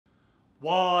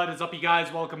What is up, you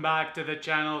guys? Welcome back to the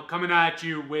channel. Coming at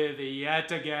you with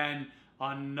yet again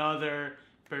another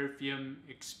perfume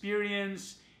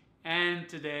experience. And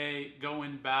today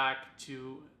going back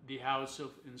to the house of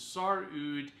Ensar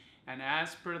Oud. And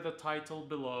as per the title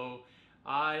below,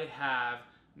 I have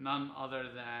none other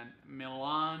than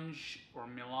Melange or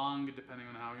Melange, depending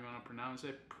on how you want to pronounce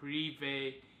it,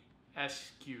 Privee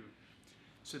SQ.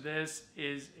 So this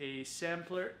is a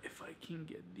sampler, if I can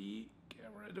get the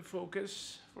camera to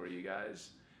focus for you guys.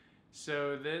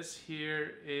 So this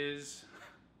here is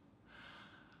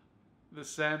the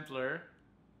sampler,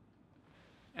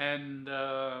 and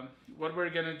what we're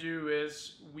gonna do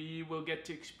is we will get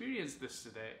to experience this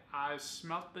today. I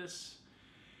smelt this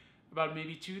about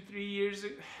maybe 2-3 years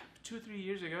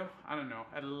ago. I don't know,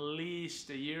 at least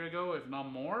a year ago, if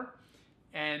not more.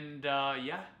 And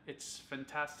yeah, it's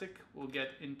fantastic. We'll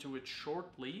get into it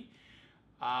shortly,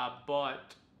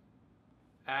 but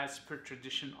as per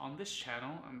tradition on this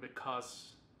channel, and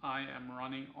because I am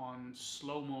running on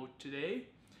slow mode today,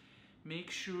 make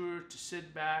sure to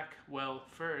sit back. Well,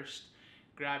 first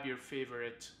grab your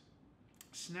favorite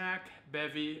snack,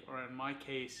 bevy, or in my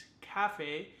case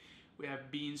cafe. We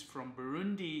have beans from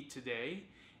Burundi today,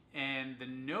 and the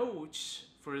notes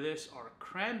for this are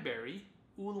cranberry,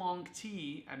 oolong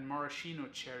tea, and maraschino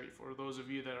cherry, for those of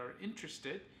you that are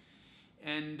interested.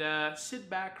 And sit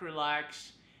back,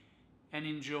 relax, and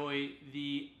enjoy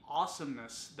the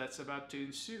awesomeness that's about to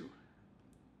ensue.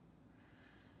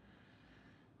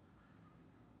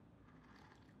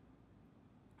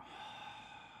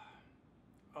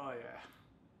 Oh yeah,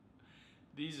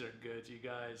 these are good, you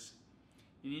guys.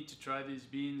 You need to try these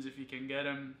beans if you can get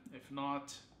them. If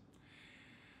not,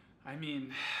 I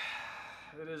mean,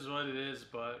 it is what it is,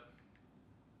 but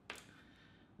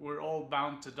we're all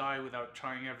bound to die without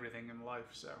trying everything in life,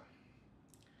 so.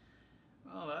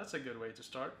 Well, that's a good way to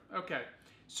start. Okay,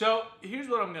 so here's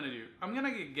what I'm gonna do. I'm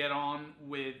gonna get on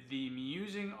with the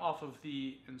musing off of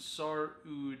the Ensar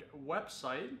Oud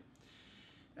website,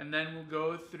 and then we'll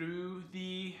go through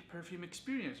the perfume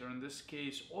experience, or in this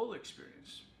case, oil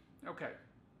experience. Okay.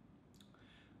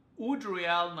 Oud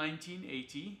Royal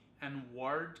 1980 and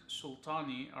Ward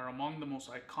Sultani are among the most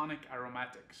iconic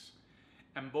aromatics,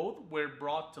 and both were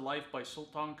brought to life by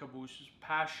Sultan Qaboos's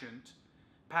passionate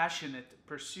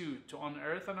pursuit to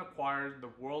unearth and acquire the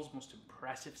world's most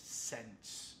impressive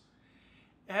scents.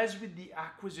 As with the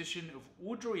acquisition of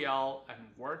Oud Royal and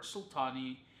Ward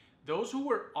Sultani, those who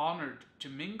were honored to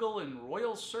mingle in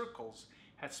royal circles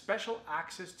had special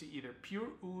access to either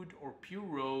pure oud or pure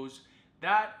rose,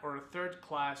 that or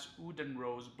third-class oud and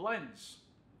rose blends.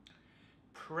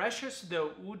 Precious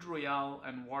though Oud Royal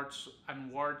and Ward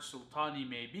Sultani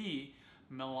may be,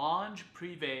 Melange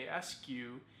Privee SQ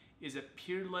is a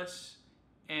peerless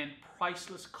and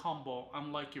priceless combo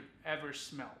unlike you've ever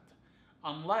smelled.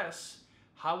 Unless,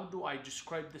 how do I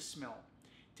describe the smell?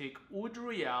 Take Oud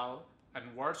Royal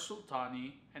and Ward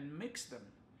Sultani and mix them.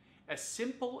 As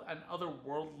simple and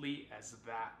otherworldly as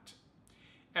that.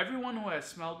 Everyone who has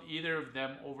smelled either of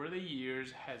them over the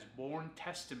years has borne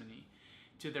testimony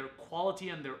to their quality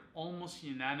and their almost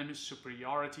unanimous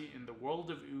superiority in the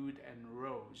world of oud and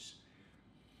rose.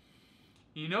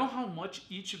 You know how much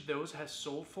each of those has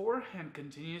sold for and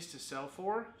continues to sell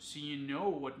for, so you know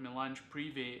what Melange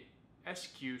Privee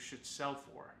SQ should sell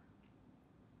for.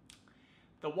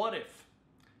 The what if?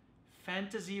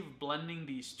 Fantasy of blending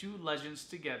these two legends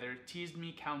together teased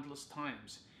me countless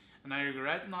times, and I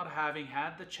regret not having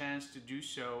had the chance to do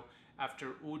so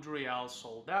after Oud Royal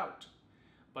sold out.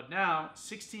 But now,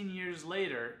 16 years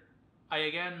later, I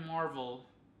again marvel,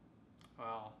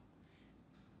 well,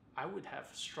 I would have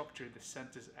structured the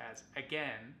sentence as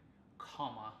again,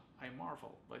 comma, I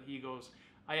marvel. But he goes,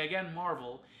 I again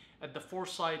marvel at the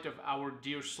foresight of our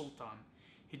dear Sultan.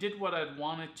 He did what I'd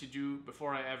wanted to do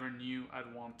before I ever knew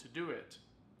I'd want to do it.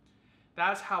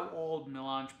 That's how old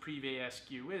Melange Privee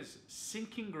SQ is.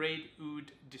 Sinking grade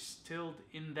oud distilled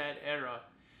in that era,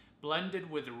 blended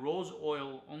with rose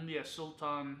oil only a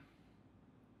sultan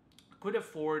could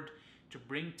afford to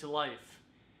bring to life.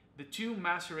 The two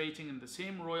macerating in the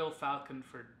same royal flagon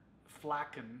for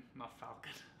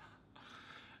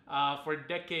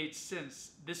decades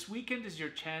since. This weekend is your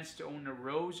chance to own a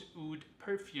rose oud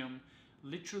perfume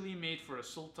literally made for a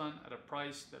sultan at a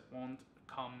price that won't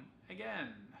come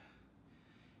again.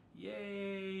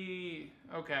 Yay!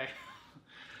 Okay.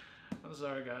 I'm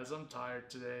sorry guys, I'm tired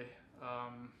today.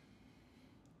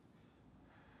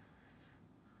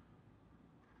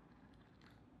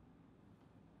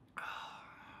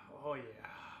 Oh yeah.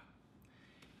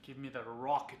 Give me that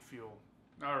rocket fuel.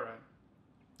 Alright.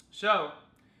 So,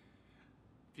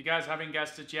 if you guys haven't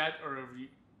guessed it yet, or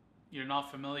you're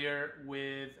not familiar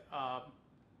with oud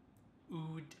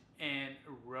and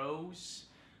rose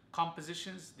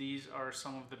compositions, these are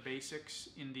some of the basics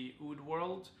in the oud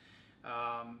world.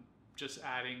 Just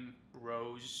adding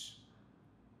rose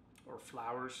or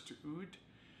flowers to oud.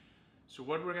 So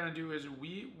what we're gonna do is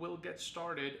we will get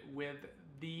started with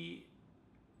the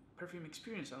perfume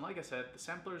experience. And like I said, the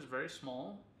sampler is very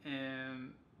small,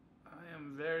 and I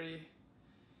am very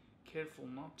careful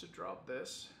not to drop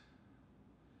this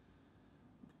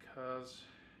because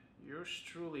yours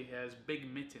truly has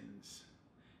big mittens.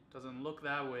 Doesn't look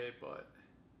that way, but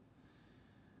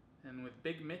and with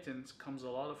big mittens comes a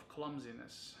lot of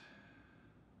clumsiness.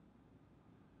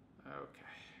 Okay.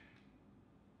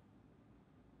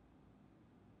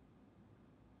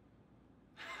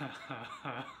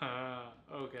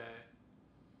 Okay.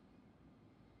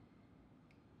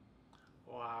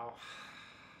 Wow.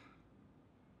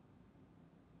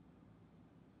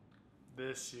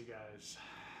 This, you guys.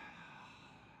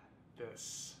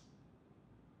 This.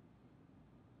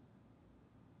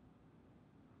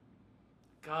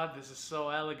 God, this is so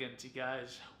elegant, you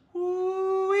guys.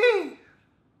 Woo-wee!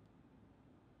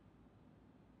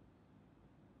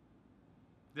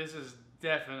 This is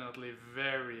definitely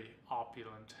very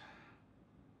opulent.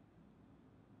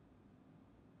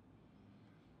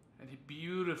 And it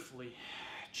beautifully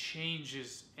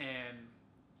changes and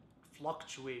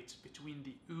fluctuates between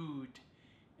the oud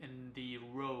and the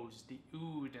rose, the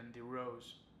oud and the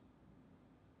rose.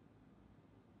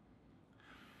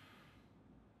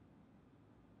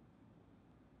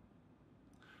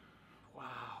 Wow.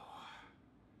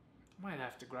 I might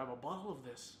have to grab a bottle of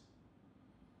this.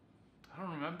 I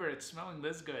don't remember it smelling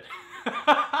this good.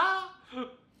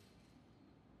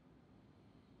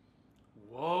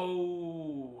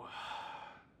 Whoa.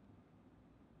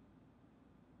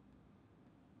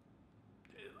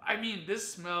 I mean,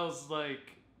 this smells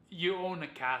like you own a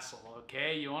castle,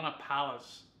 okay? You own a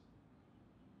palace.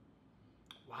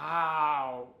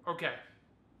 Wow. Okay.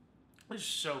 This is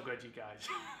so good, you guys.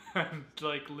 I'm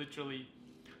like literally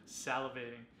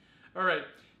salivating. All right.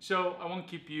 So I won't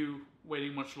keep you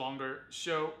waiting much longer.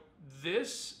 So the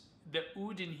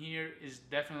oud in here is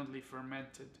definitely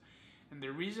fermented. And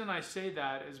the reason I say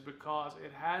that is because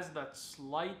it has that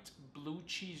slight blue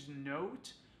cheese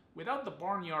note without the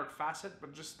barnyard facet,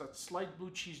 but just that slight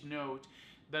blue cheese note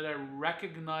that I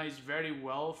recognize very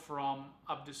well from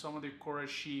Abdussamad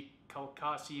Qureshi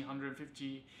Kalkasi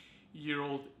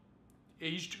 150-year-old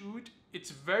aged oud.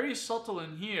 It's very subtle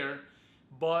in here,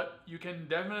 but you can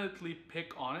definitely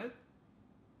pick on it.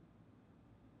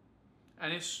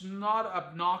 And it's not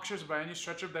obnoxious by any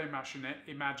stretch of the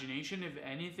imagination. If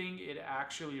anything, it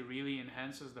actually really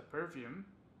enhances the perfume.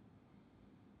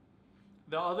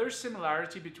 The other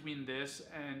similarity between this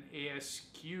and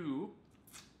ASQ,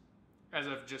 as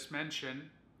I've just mentioned,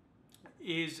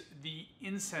 is the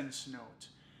incense note.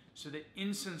 So the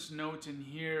incense note in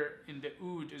here in the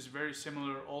oud is very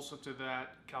similar also to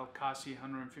that Kalkasi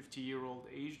 150-year-old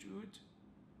aged oud.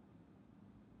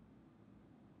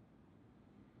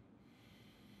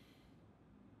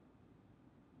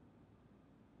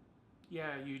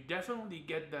 Yeah, you definitely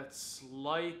get that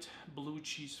slight blue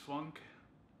cheese funk,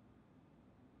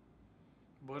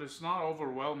 but it's not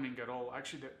overwhelming at all.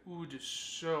 Actually, the oud is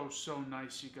so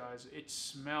nice, you guys. It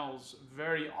smells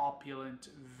very opulent,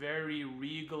 very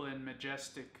regal and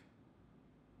majestic.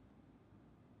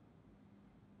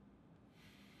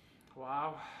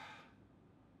 Wow.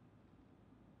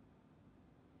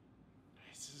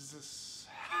 This is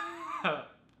wow.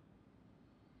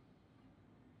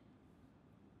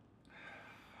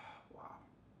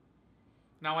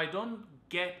 Now I don't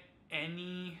get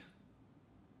any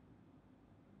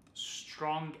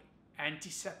strong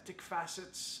antiseptic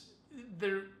facets.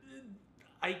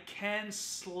 I can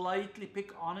slightly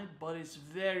pick on it, but it's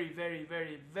very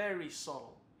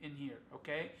subtle in here,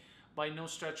 okay? By no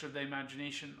stretch of the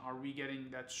imagination are we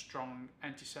getting that strong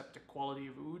antiseptic quality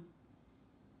of oud.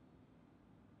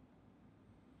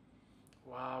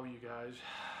 Wow, you guys.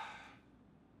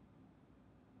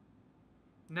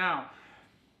 Now,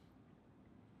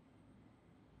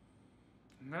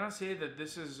 I'm gonna say that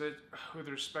this is it with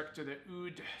respect to the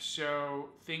oud. So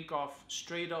think of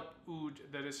straight up oud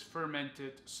that is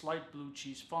fermented, slight blue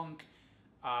cheese funk,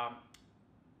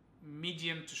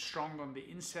 medium to strong on the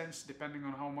incense depending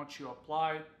on how much you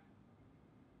apply.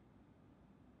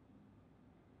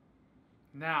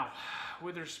 Now,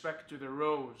 with respect to the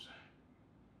rose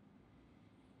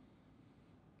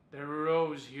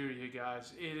here, you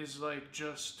guys, it is like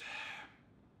just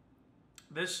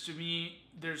this to me.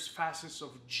 There's facets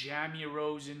of jammy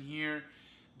rose in here.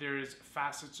 There's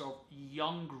facets of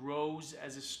young rose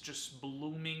as it's just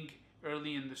blooming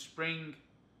early in the spring.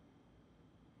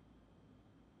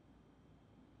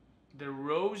 The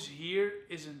rose here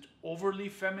isn't overly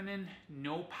feminine,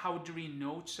 no powdery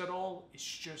notes at all. It's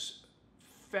just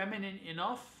feminine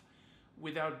enough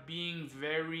without being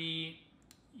very,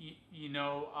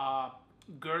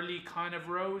 girly kind of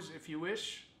rose, if you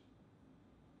wish.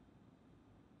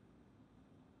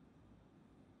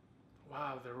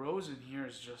 Wow, the rose in here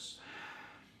is just...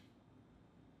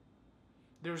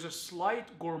 There's a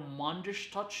slight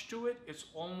gourmandish touch to it. It's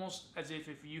almost as if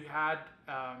you had...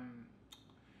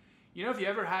 if you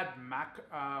ever had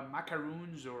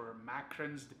macaroons or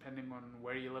macarons, depending on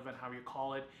where you live and how you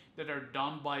call it, that are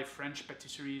done by French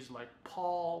patisseries like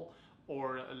Paul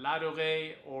or La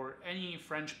Dorée, or any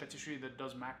French patisserie that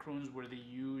does macarons where they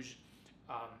use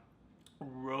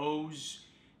rose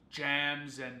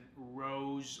jams and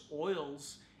rose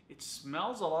oils. It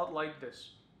smells a lot like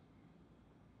this.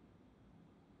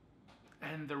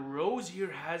 And the rose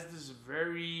here has this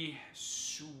very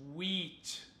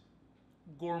sweet,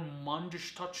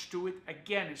 gourmandish touch to it.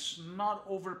 Again, it's not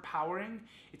overpowering.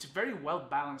 It's very well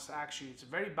balanced, actually. It's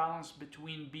very balanced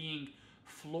between being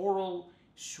floral,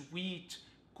 sweet,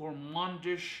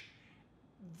 gourmandish,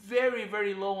 very,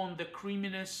 very low on the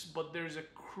creaminess, but there's a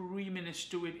creaminess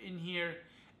to it in here,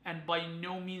 and by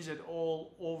no means at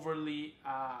all overly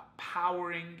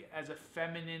powering as a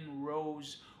feminine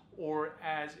rose or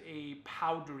as a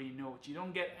powdery note. You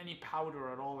don't get any powder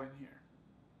at all in here.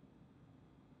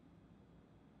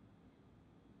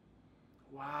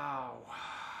 Wow,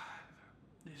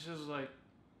 this is like,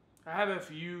 I have a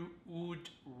few oud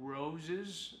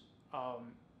roses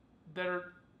that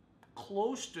are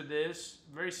close to this,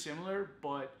 very similar,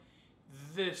 but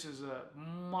this is a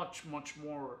much, much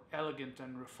more elegant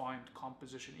and refined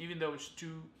composition. Even though it's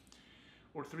 2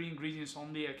 or 3 ingredients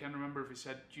only, I can't remember if he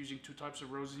said using 2 types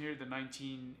of roses here, the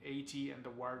 1980 and the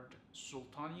Ward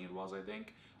Sultani it was, I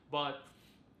think. But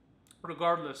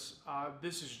regardless,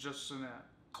 this is just in a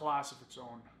class of its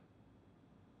own.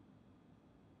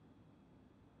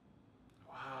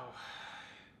 Wow.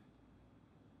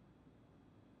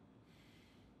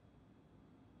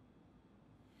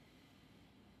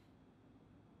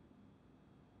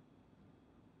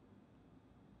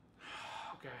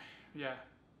 Okay, yeah.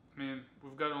 I mean,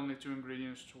 we've got only 2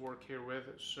 ingredients to work here with,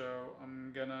 so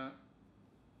I'm gonna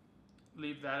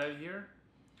leave that out here.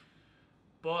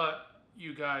 But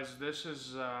you guys, this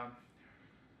is oh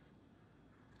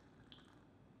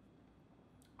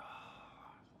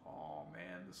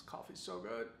man, this coffee's so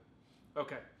good.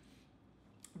 Okay,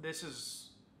 this is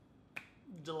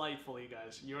delightful, you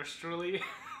guys. Yours truly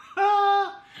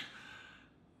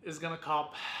is gonna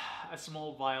cop a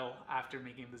small vial after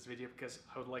making this video because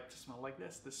I would like to smell like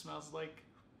this. This smells like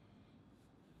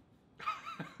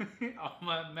I'm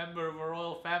a member of a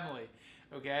royal family.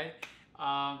 Okay,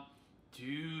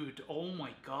 dude, oh my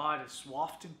god, it's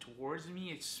wafting towards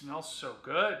me. It smells so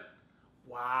good.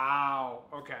 Wow.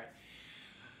 Okay.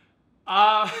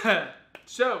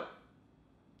 So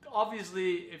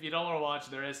obviously, if you don't want to watch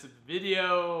the rest of the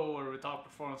video or we talk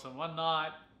performance and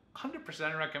whatnot,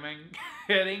 100% recommend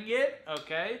getting it,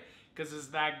 okay, because it's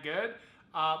that good.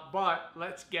 But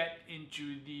let's get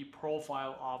into the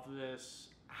profile of this,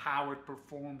 how it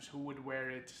performs, who would wear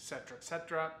it, etc.,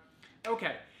 etc.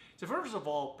 Okay, so first of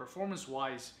all,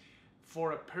 performance-wise,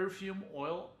 for a perfume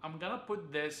oil, I'm gonna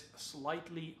put this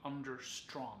slightly under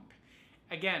strong.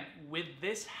 Again, with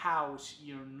this house,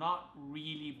 you're not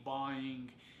really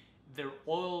buying their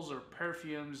oils or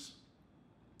perfumes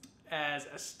as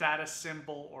a status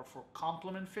symbol or for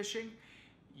compliment fishing.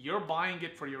 You're buying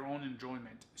it for your own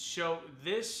enjoyment. So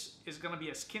this is gonna be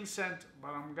a skin scent, but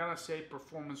I'm gonna say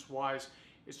performance-wise,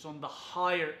 it's on the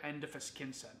higher end of a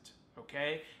skin scent,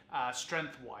 okay?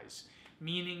 Strength-wise,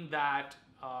 meaning that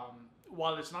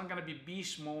while it's not gonna be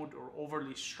beast mode or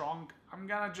overly strong, I'm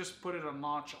gonna just put it a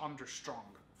notch under strong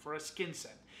for a skin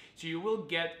scent. So you will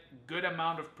get good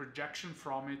amount of projection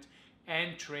from it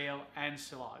and trail and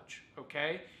sillage,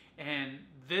 okay? And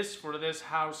this, for this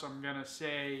house, I'm gonna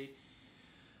say,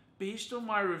 based on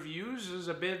my reviews, is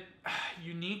a bit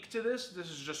unique to this. This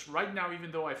is just right now,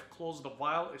 even though I've closed the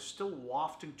vial, it's still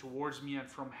wafting towards me, and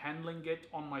from handling it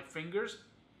on my fingers,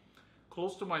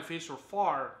 close to my face or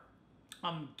far,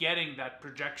 I'm getting that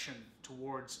projection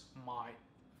towards my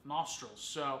nostrils.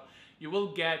 So you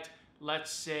will get, let's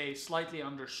say, slightly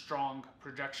under strong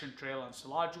projection, trail, and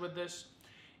sillage with this.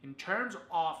 In terms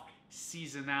of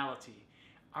seasonality,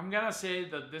 I'm gonna say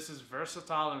that this is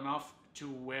versatile enough to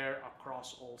wear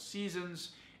across all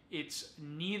seasons. It's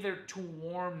neither too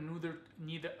warm,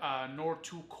 nor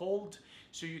too cold.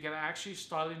 So you can actually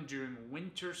style it during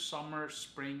winter, summer,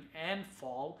 spring, and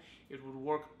fall. It would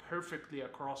work perfectly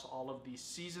across all of these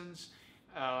seasons,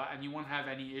 and you won't have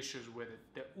any issues with it.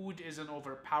 The oud isn't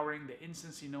overpowering. The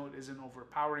incense note isn't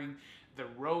overpowering. The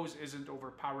rose isn't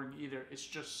overpowering either. It's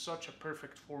just such a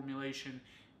perfect formulation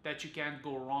that you can't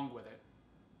go wrong with it.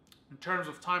 In terms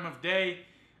of time of day,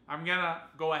 I'm gonna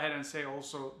go ahead and say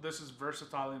also this is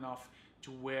versatile enough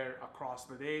to wear across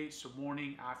the day, so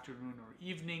morning, afternoon, or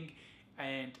evening.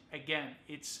 And again,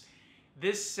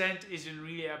 this scent isn't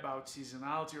really about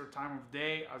seasonality or time of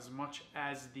day as much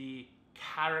as the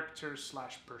character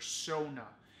 / persona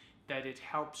that it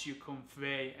helps you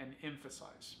convey and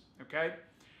emphasize. Okay,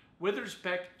 with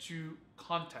respect to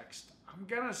context, I'm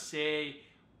gonna say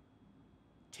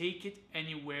take it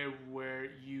anywhere where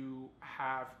you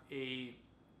have a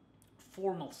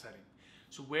formal setting,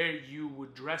 so where you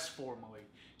would dress formally.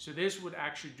 So this would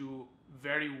actually do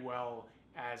very well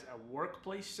as a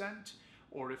workplace scent,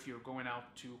 or if you're going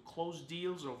out to close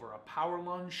deals over a power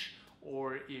lunch,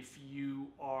 or if you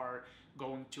are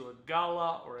going to a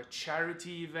gala or a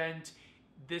charity event.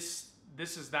 This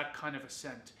is that kind of a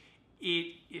scent.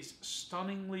 It is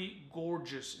stunningly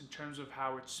gorgeous in terms of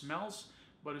how it smells,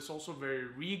 but it's also very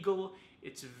regal.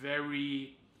 It's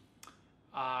very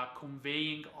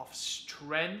conveying of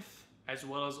strength as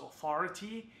well as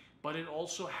authority, but it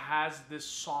also has this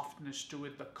softness to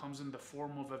it that comes in the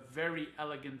form of a very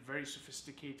elegant, very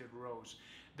sophisticated rose.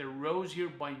 The rose here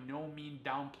by no means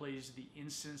downplays the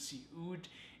incensey oud.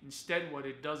 Instead, what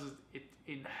it does is it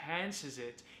enhances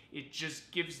it. It just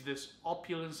gives this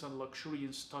opulence and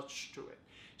luxuriance touch to it.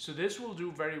 So this will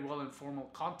do very well in formal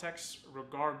contexts,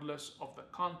 regardless of the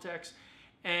context.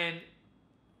 And,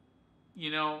 you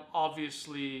know,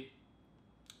 obviously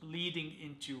leading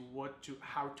into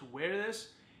how to wear this,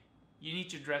 you need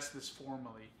to dress this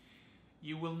formally.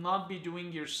 You will not be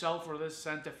doing yourself or this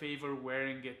scent a favor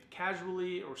wearing it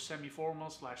casually or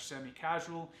semi-formal /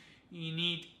 semi-casual. You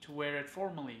need to wear it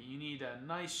formally. You need a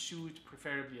nice suit,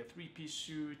 preferably a 3-piece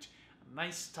suit, a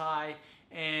nice tie,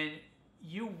 and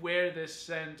you wear this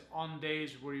scent on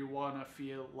days where you want to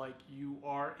feel like you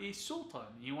are a sultan.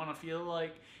 You want to feel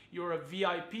like you're a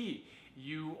VIP.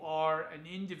 You are an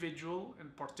individual. In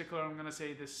particular, I'm going to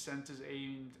say this scent is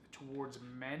aimed towards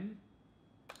men.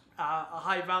 A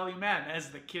high-value man,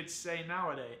 as the kids say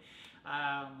nowadays.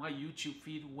 My YouTube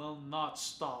feed will not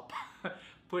stop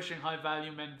pushing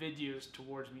high-value men videos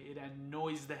towards me. It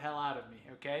annoys the hell out of me,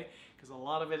 okay? Because a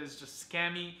lot of it is just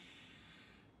scammy.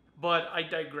 But I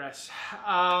digress.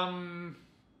 Yeah,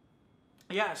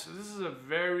 so this is a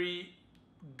very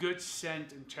good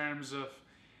scent in terms of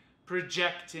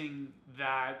projecting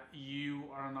that you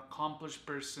are an accomplished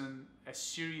person, a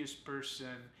serious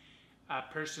person, a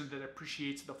person that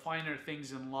appreciates the finer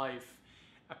things in life,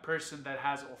 a person that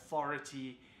has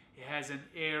authority, it has an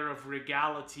air of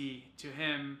regality to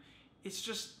him. It's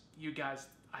just, you guys,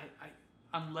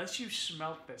 unless you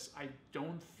smelt this, I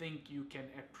don't think you can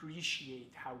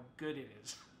appreciate how good it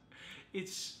is. It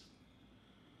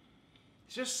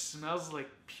just smells like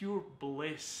pure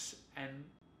bliss and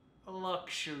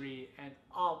luxury and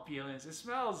opulence. It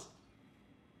smells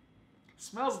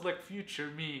like future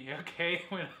me, okay?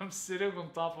 When I'm sitting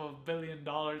on top of $1 billion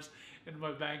in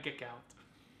my bank account.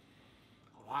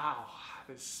 Wow,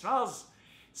 I smell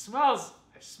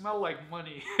like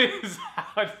money. Is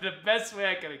the best way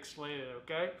I can explain it,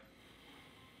 okay? It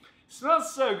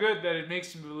smells so good that it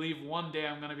makes me believe one day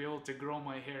I'm gonna be able to grow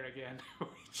my hair again,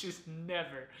 which is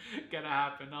never gonna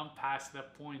happen. I'm past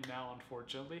that point now,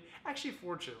 unfortunately. Actually,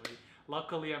 fortunately.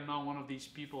 Luckily, I'm not one of these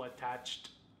people attached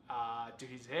to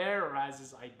his hair or has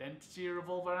his identity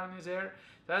revolve around his hair.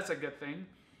 That's a good thing.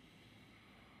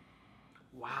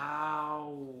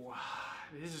 Wow.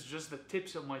 This is just the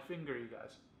tips of my finger, you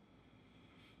guys.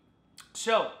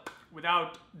 So,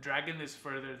 without dragging this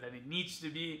further than it needs to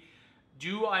be,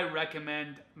 do I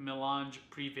recommend Melange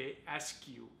Privee SQ?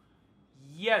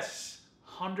 Yes,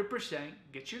 100%.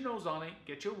 Get your nose on it,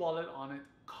 get your wallet on it,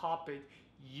 cop it.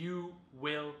 You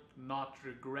will not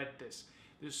regret this.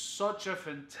 There's such a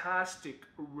fantastic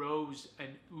rose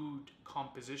and oud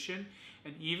composition,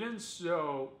 and even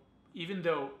though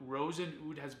rose and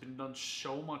oud has been done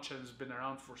so much and has been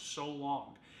around for so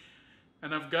long,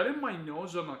 and I've gotten my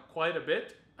nose on it quite a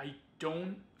bit, I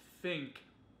don't think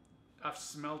I've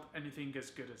smelled anything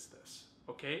as good as this,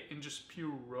 okay? In just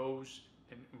pure rose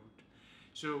and oud.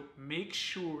 So make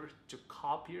sure to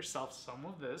copy yourself some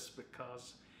of this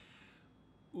because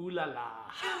ooh la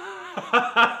la.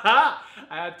 I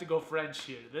had to go French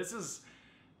here. This is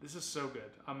This is so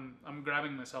good. I'm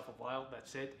grabbing myself a vial.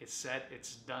 That's it. It's set.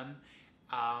 It's done.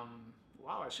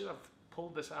 Wow, I should have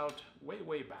pulled this out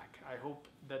way back. I hope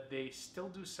that they still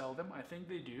do sell them. I think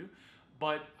they do.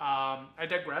 But I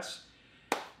digress.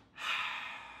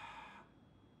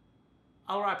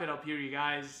 I'll wrap it up here, you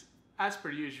guys. As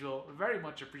per usual, very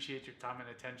much appreciate your time and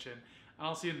attention. And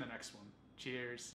I'll see you in the next one. Cheers.